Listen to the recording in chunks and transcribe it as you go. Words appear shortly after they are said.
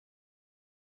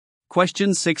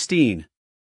Question 16.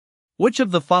 Which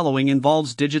of the following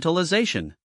involves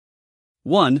digitalization?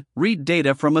 1. Read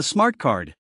data from a smart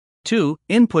card. 2.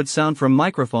 Input sound from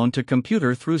microphone to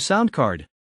computer through sound card.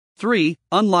 3.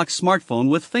 Unlock smartphone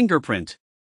with fingerprint.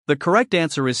 The correct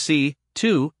answer is C,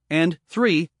 2, and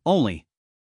 3, only.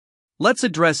 Let's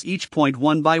address each point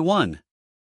one by one.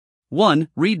 1.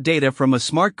 Read data from a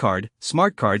smart card.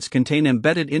 Smart cards contain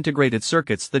embedded integrated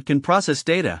circuits that can process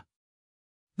data.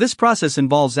 This process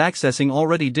involves accessing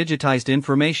already digitized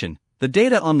information. The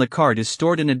data on the card is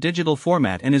stored in a digital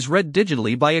format and is read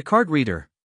digitally by a card reader.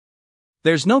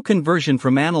 There's no conversion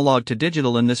from analog to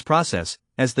digital in this process,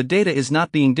 as the data is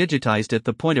not being digitized at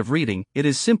the point of reading, it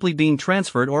is simply being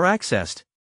transferred or accessed.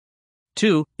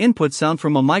 2. Input sound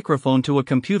from a microphone to a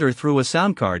computer through a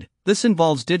sound card. This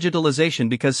involves digitalization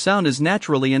because sound is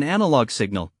naturally an analog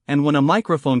signal, and when a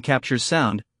microphone captures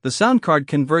sound, the sound card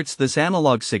converts this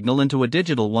analog signal into a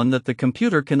digital one that the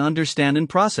computer can understand and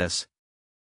process.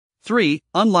 3.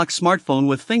 Unlock smartphone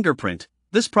with fingerprint.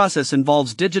 This process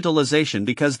involves digitalization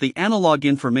because the analog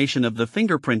information of the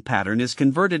fingerprint pattern is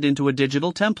converted into a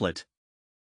digital template.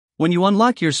 When you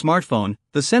unlock your smartphone,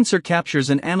 the sensor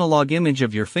captures an analog image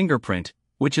of your fingerprint,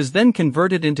 which is then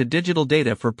converted into digital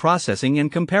data for processing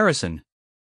and comparison.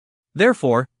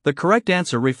 Therefore, the correct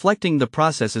answer reflecting the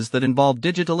processes that involve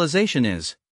digitalization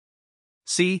is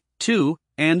C, 2,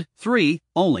 and 3,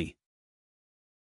 only.